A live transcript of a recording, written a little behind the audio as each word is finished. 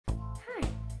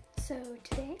So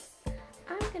today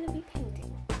I'm going to be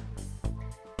painting.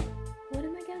 What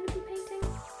am I going to be painting?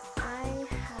 I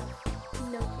have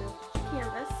no clue.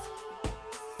 Canvas.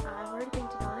 I've already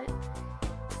painted on it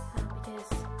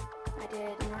because I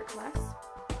did an art class.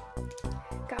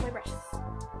 Got my brushes.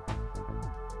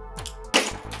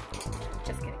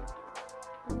 Just kidding.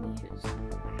 I'm going to use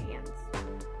my hands.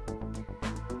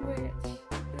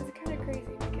 Which is kind of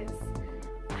crazy because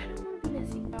I don't want to be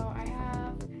messy. So I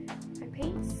have my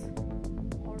paints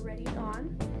already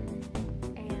on,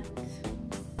 and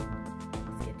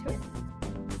let's get to it.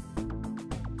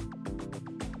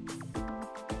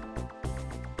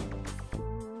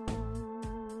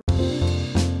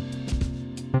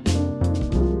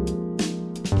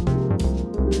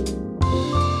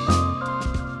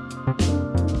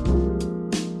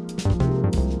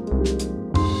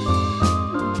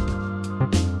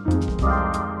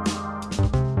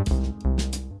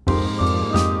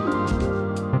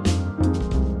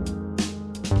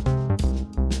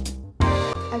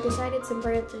 I've decided some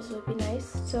branches would be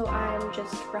nice, so I'm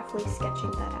just roughly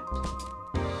sketching that out.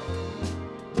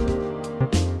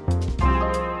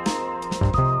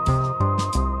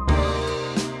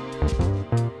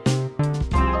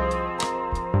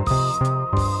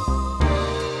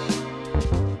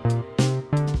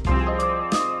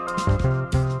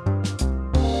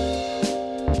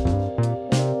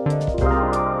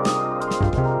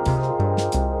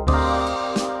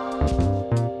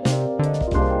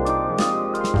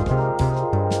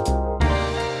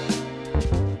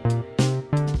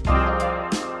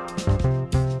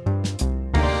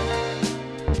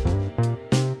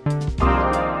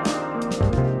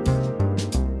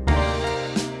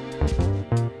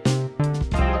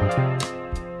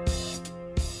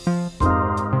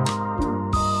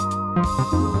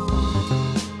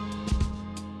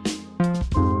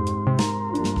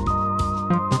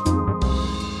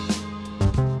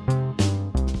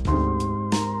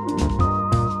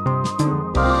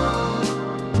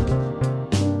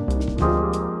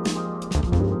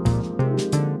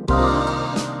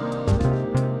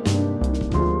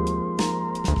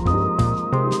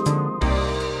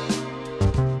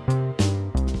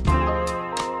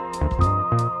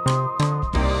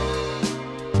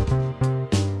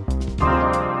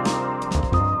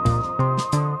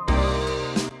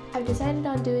 I've decided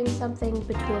on doing something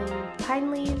between pine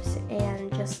leaves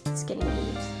and just skinny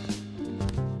leaves.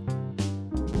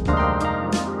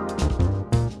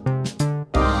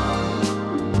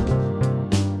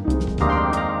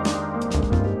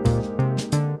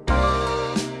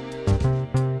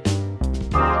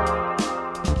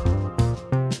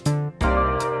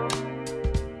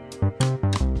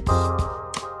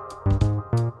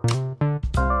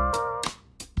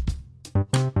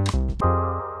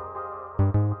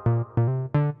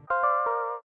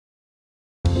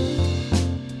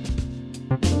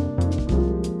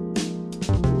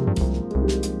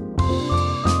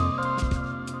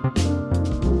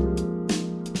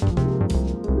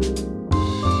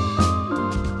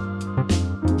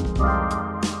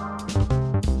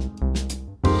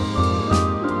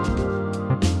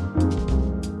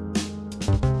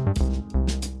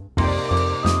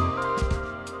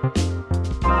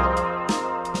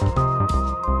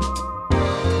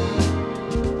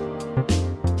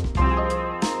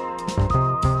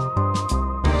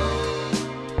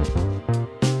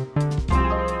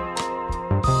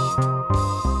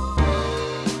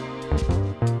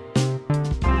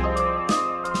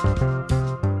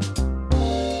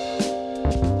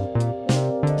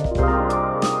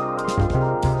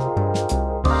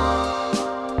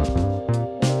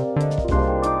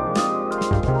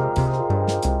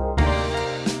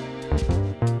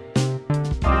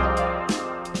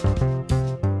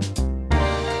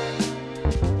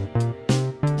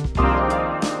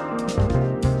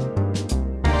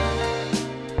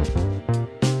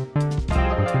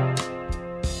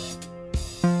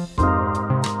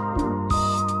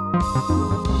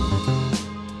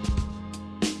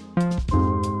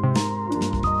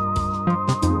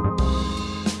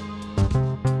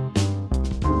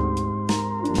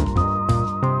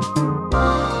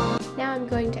 Now I'm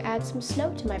going to add some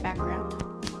snow to my background.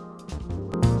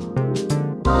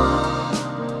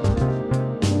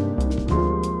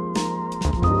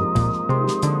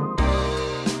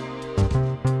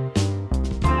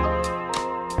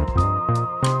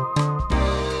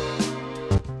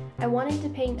 I wanted to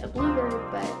paint a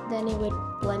bluebird, but then it would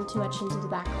blend too much into the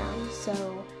background,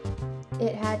 so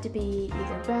it had to be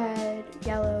either red,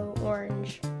 yellow,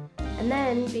 orange, and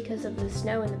then because of the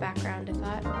snow in the background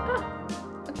I thought,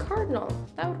 a cardinal,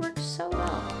 that would work so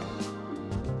well.